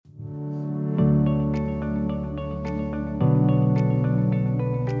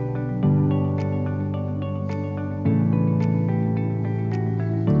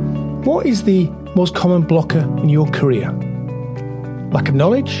What is the most common blocker in your career? Lack of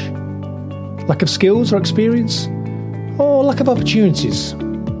knowledge? Lack of skills or experience? Or lack of opportunities?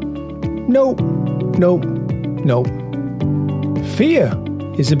 No. Fear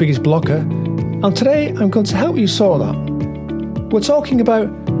is the biggest blocker, and today I'm going to help you solve that. We're talking about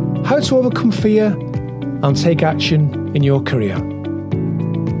how to overcome fear and take action in your career.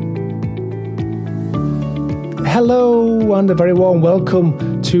 Hello and a very warm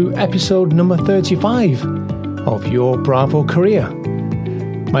welcome to episode number 35 of Your Bravo Career.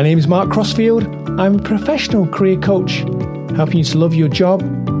 My name is Mark Crossfield. I'm a professional career coach, helping you to love your job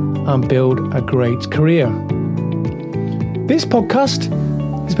and build a great career. This podcast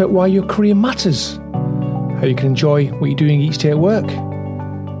is about why your career matters, how you can enjoy what you're doing each day at work,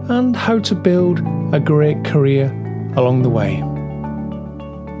 and how to build a great career along the way.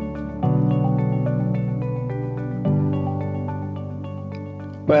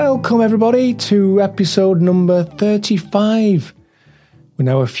 Welcome everybody to episode number 35. We're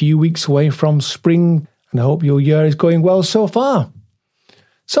now a few weeks away from spring and I hope your year is going well so far.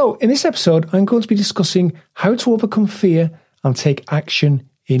 So in this episode, I'm going to be discussing how to overcome fear and take action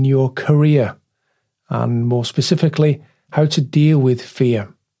in your career. And more specifically, how to deal with fear.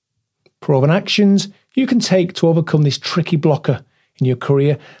 Proven actions you can take to overcome this tricky blocker in your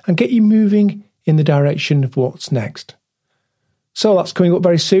career and get you moving in the direction of what's next. So that's coming up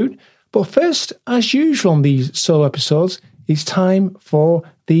very soon. But first, as usual on these solo episodes, it's time for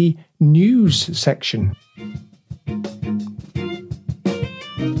the news section. I've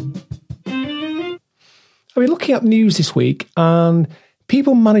been looking at news this week, and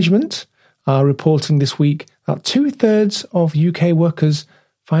People Management are reporting this week that 2/3 of UK workers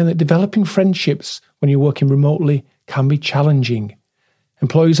find that developing friendships when you're working remotely can be challenging.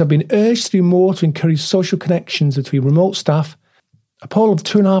 Employees have been urged to do more to encourage social connections between remote staff. A poll of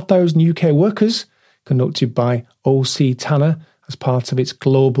 2,500 UK workers, conducted by OC Tanner as part of its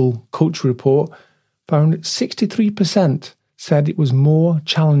Global Culture Report, found 63% said it was more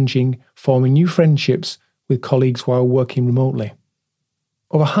challenging forming new friendships with colleagues while working remotely.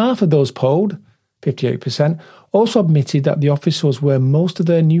 Over half of those polled, 58%, also admitted that the office was where most of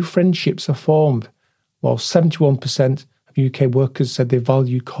their new friendships are formed, while 71% of UK workers said they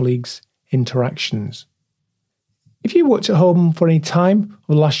value colleagues' interactions. If you worked at home for any time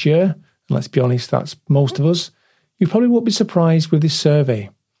over the last year, and let's be honest, that's most of us, you probably won't be surprised with this survey.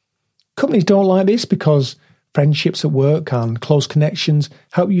 Companies don't like this because friendships at work and close connections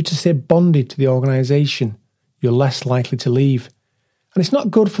help you to stay bonded to the organisation. You're less likely to leave. And it's not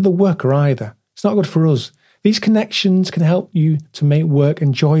good for the worker either. It's not good for us. These connections can help you to make work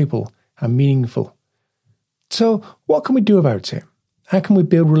enjoyable and meaningful. So what can we do about it? How can we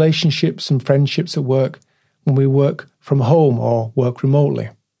build relationships and friendships at work when we work from home or work remotely?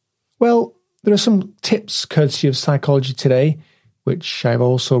 Well, there are some tips courtesy of Psychology Today, which I've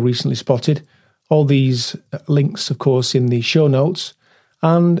also recently spotted. All these links, of course, in the show notes.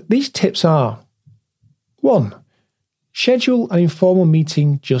 And these tips are: 1. Schedule an informal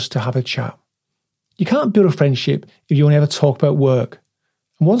meeting just to have a chat. You can't build a friendship if you only ever talk about work.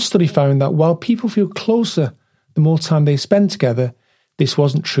 And one study found that while people feel closer the more time they spend together, this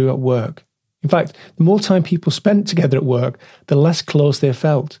wasn't true at work. In fact, the more time people spent together at work, the less close they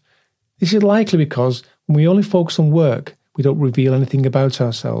felt. This is likely because when we only focus on work, we don't reveal anything about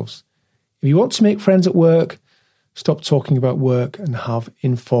ourselves. If you want to make friends at work, stop talking about work and have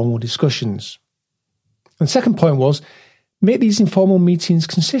informal discussions. And the second point was, make these informal meetings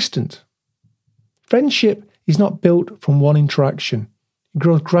consistent. Friendship is not built from one interaction. It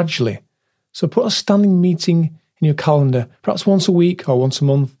grows gradually. So put a standing meeting in your calendar, perhaps once a week or once a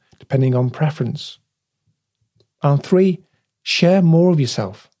month, depending on preference. And 3, share more of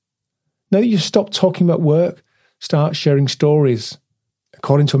yourself. Now that you've stopped talking about work, start sharing stories.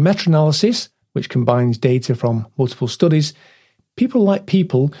 According to a meta-analysis, which combines data from multiple studies, people like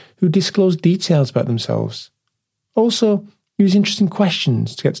people who disclose details about themselves. Also, use interesting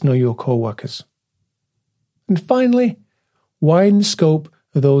questions to get to know your co-workers. And finally, widen the scope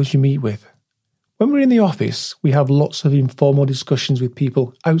of those you meet with. When we're in the office, we have lots of informal discussions with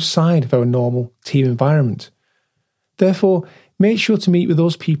people outside of our normal team environment. Therefore, make sure to meet with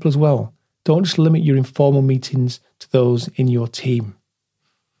those people as well. Don't just limit your informal meetings to those in your team.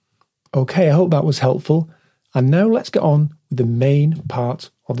 Okay, I hope that was helpful. And now let's get on with the main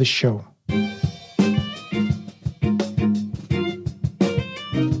part of the show.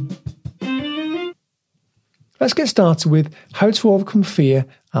 Let's get started with how to overcome fear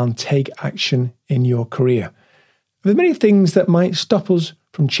and take action in your career. There are many things that might stop us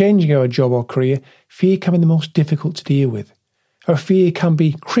from changing our job or career. Fear can be the most difficult to deal with. how fear can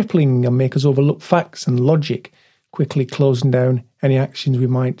be crippling and make us overlook facts and logic, quickly closing down any actions we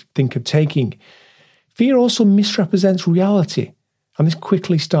might think of taking. Fear also misrepresents reality, and this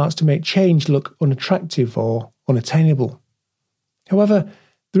quickly starts to make change look unattractive or unattainable. However,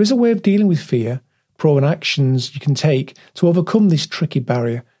 there is a way of dealing with fear, proven actions you can take to overcome this tricky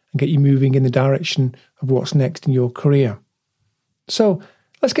barrier and get you moving in the direction of what's next in your career. So,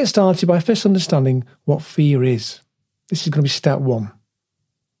 let's get started by first understanding what fear is. This is going to be step 1.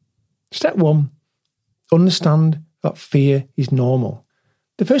 Step 1, understand that fear is normal.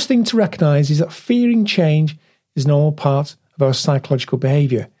 The first thing to recognise is that fearing change is a normal part of our psychological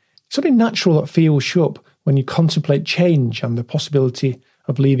behaviour. It's only natural that fear will show up when you contemplate change and the possibility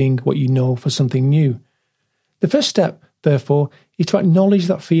of leaving what you know for something new. The first step, therefore, is to acknowledge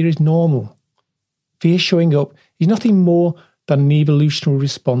that fear is normal. Fear showing up is nothing more than an evolutionary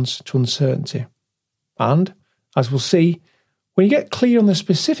response to uncertainty. And, as we'll see, when you get clear on the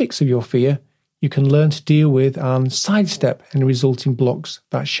specifics of your fear, you can learn to deal with and sidestep any resulting blocks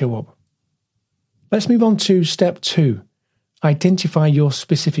that show up. Let's move on to step 2. Identify your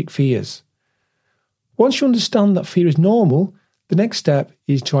specific fears. Once you understand that fear is normal, the next step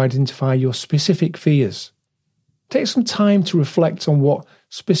is to identify your specific fears. Take some time to reflect on what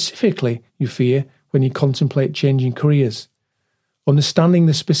specifically you fear when you contemplate changing careers. Understanding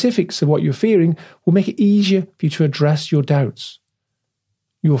the specifics of what you're fearing will make it easier for you to address your doubts.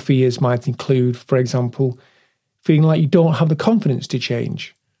 Your fears might include, for example, feeling like you don't have the confidence to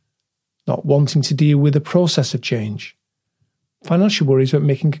change, not wanting to deal with the process of change, financial worries about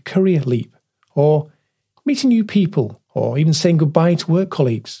making a career leap, or meeting new people, or even saying goodbye to work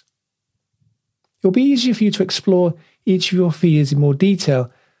colleagues. It will be easier for you to explore each of your fears in more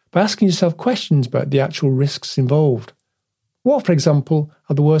detail by asking yourself questions about the actual risks involved. What, for example,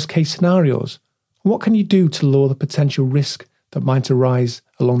 are the worst-case scenarios, and what can you do to lower the potential risk that might arise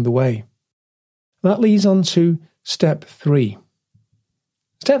along the way? And that leads on to step 3.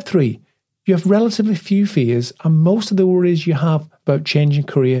 Step 3, you have relatively few fears, and most of the worries you have about changing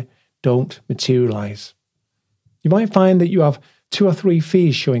career don't materialise. You might find that you have 2 or 3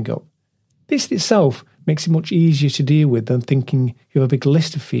 fears showing up. This in itself makes it much easier to deal with than thinking you have a big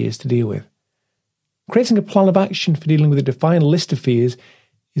list of fears to deal with. Creating a plan of action for dealing with a defined list of fears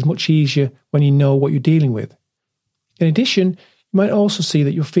is much easier when you know what you're dealing with. In addition, you might also see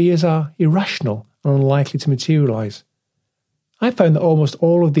that your fears are irrational and unlikely to materialise. I found that almost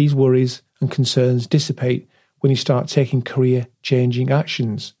all of these worries and concerns dissipate when you start taking career-changing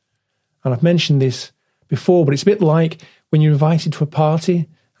actions. And I've mentioned this before, but it's a bit like when you're invited to a party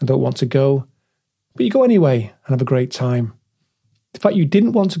and don't want to go, but you go anyway and have a great time. The fact you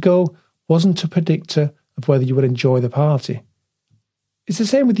didn't want to go wasn't a predictor of whether you would enjoy the party. It's the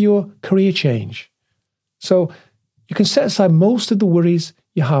same with your career change. So you can set aside most of the worries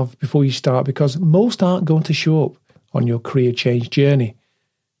you have before you start, because most aren't going to show up on your career change journey,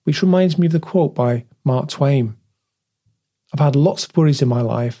 which reminds me of the quote by Mark Twain. I've had lots of worries in my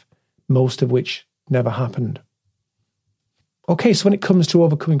life, most of which never happened. Okay, so when it comes to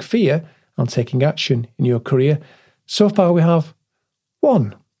overcoming fear and taking action in your career, so far we have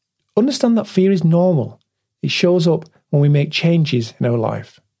 1. Understand that fear is normal. It shows up when we make changes in our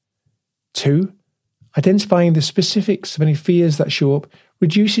life. 2. Identifying the specifics of any fears that show up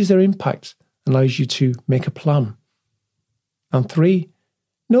reduces their impact and allows you to make a plan. And 3.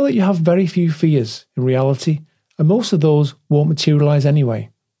 Know that you have very few fears in reality, and most of those won't materialise anyway.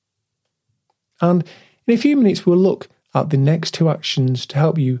 And in a few minutes we'll look at the next 2 actions to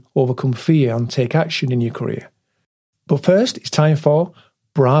help you overcome fear and take action in your career. But first, it's time for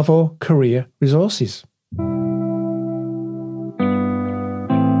Bravo Career Resources.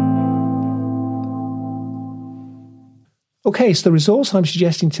 Okay, so the resource I'm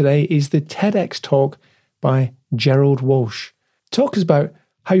suggesting today is the TEDx talk by Gerald Walsh. The talk is about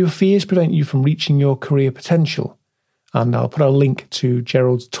how your fears prevent you from reaching your career potential. And I'll put a link to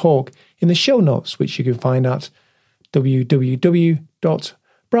Gerald's talk in the show notes, which you can find at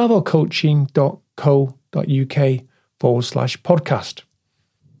www.bravocoaching.co.uk/podcast.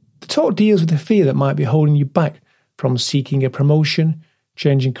 The talk deals with the fear that might be holding you back from seeking a promotion,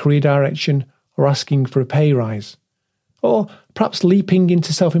 changing career direction, or asking for a pay rise, or perhaps leaping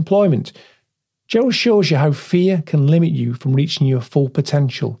into self-employment. Gerald shows you how fear can limit you from reaching your full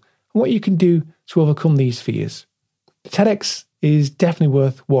potential and what you can do to overcome these fears. The TEDx is definitely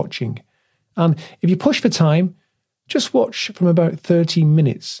worth watching. And if you push for time, just watch from about 30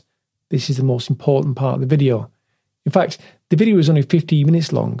 minutes. This is the most important part of the video. In fact, the video is only 15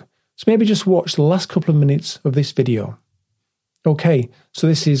 minutes long, so maybe just watch the last couple of minutes of this video. Okay, so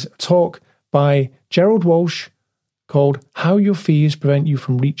this is a talk by Gerald Walsh called How Your Fears Prevent You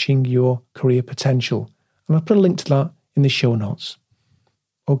from Reaching Your Career Potential. And I'll put a link to that in the show notes.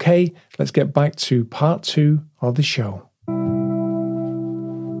 Okay, let's get back to part 2 of the show.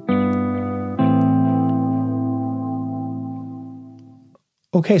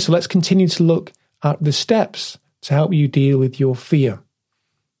 Okay, so let's continue to look at the steps to help you deal with your fear.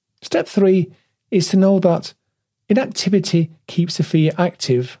 Step 3 is to know that inactivity keeps the fear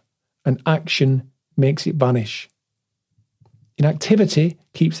active and action makes it vanish. Inactivity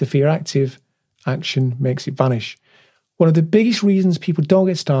keeps the fear active, action makes it vanish. One of the biggest reasons people don't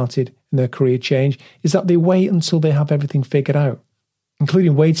get started in their career change is that they wait until they have everything figured out,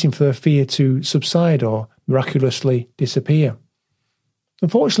 including waiting for their fear to subside or miraculously disappear.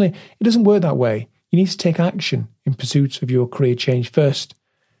 Unfortunately, it doesn't work that way. You need to take action in pursuit of your career change first.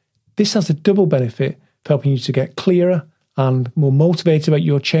 This has the double benefit of helping you to get clearer and more motivated about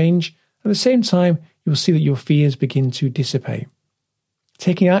your change. At the same time, you will see that your fears begin to dissipate.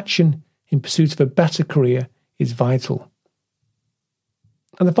 Taking action in pursuit of a better career is vital.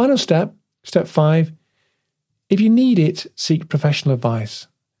 And the final step, step 5, if you need it, seek professional advice.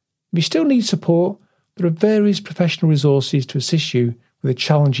 If you still need support, there are various professional resources to assist you with the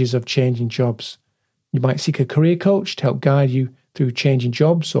challenges of changing jobs. You might seek a career coach to help guide you through changing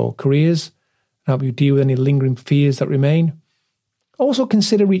jobs or careers and help you deal with any lingering fears that remain. Also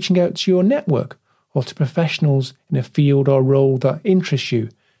consider reaching out to your network or to professionals in a field or role that interests you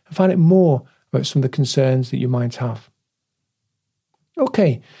and find out more about some of the concerns that you might have.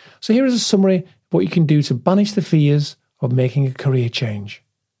 Okay, so here is a summary of what you can do to banish the fears of making a career change.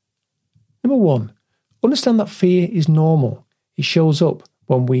 Number 1, understand that fear is normal. It shows up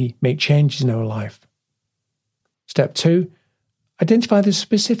when we make changes in our life. Step 2, identify the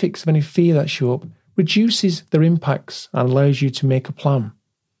specifics of any fear that show up, reduces their impacts and allows you to make a plan.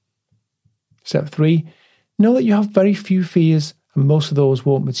 Step 3, know that you have very few fears and most of those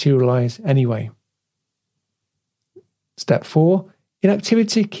won't materialise anyway. Step 4,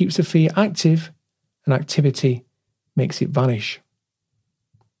 inactivity keeps the fear active and activity makes it vanish.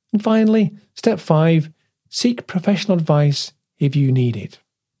 And finally, step 5, seek professional advice if you need it.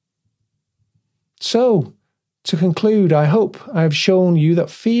 So, to conclude, I hope I have shown you that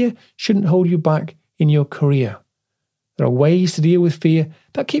fear shouldn't hold you back in your career. There are ways to deal with fear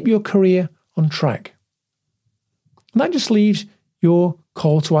that keep your career on track. And that just leaves your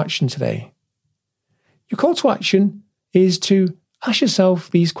call to action today. Your call to action is to ask yourself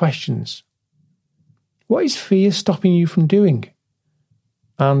these questions. What is fear stopping you from doing?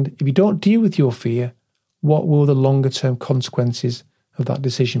 And if you don't deal with your fear, what will the longer term consequences of that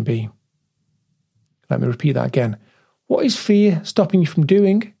decision be? Let me repeat that again. What is fear stopping you from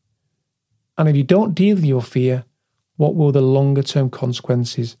doing? And if you don't deal with your fear, what will the longer term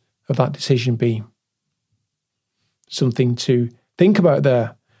consequences of that decision be? Something to think about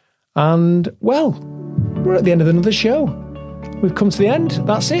there. And, well, we're at the end of another show. We've come to the end.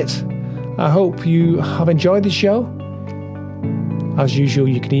 That's it. I hope you have enjoyed the show. As usual,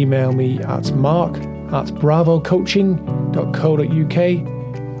 you can email me at mark@bravocoaching.co.uk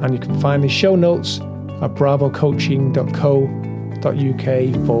and you can find the show notes at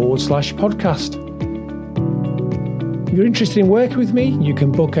bravocoaching.co.uk/podcast. If you're interested in working with me, you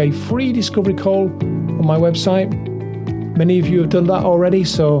can book a free discovery call on my website. Many of you have done that already,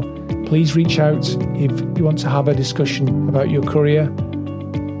 so please reach out if you want to have a discussion about your career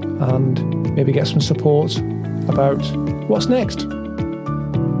and maybe get some support about what's next.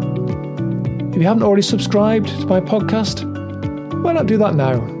 If you haven't already subscribed to my podcast, why not do that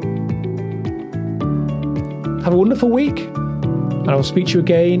now? Have a wonderful week, and I will speak to you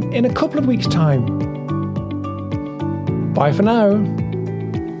again in a couple of weeks' time. Bye for now.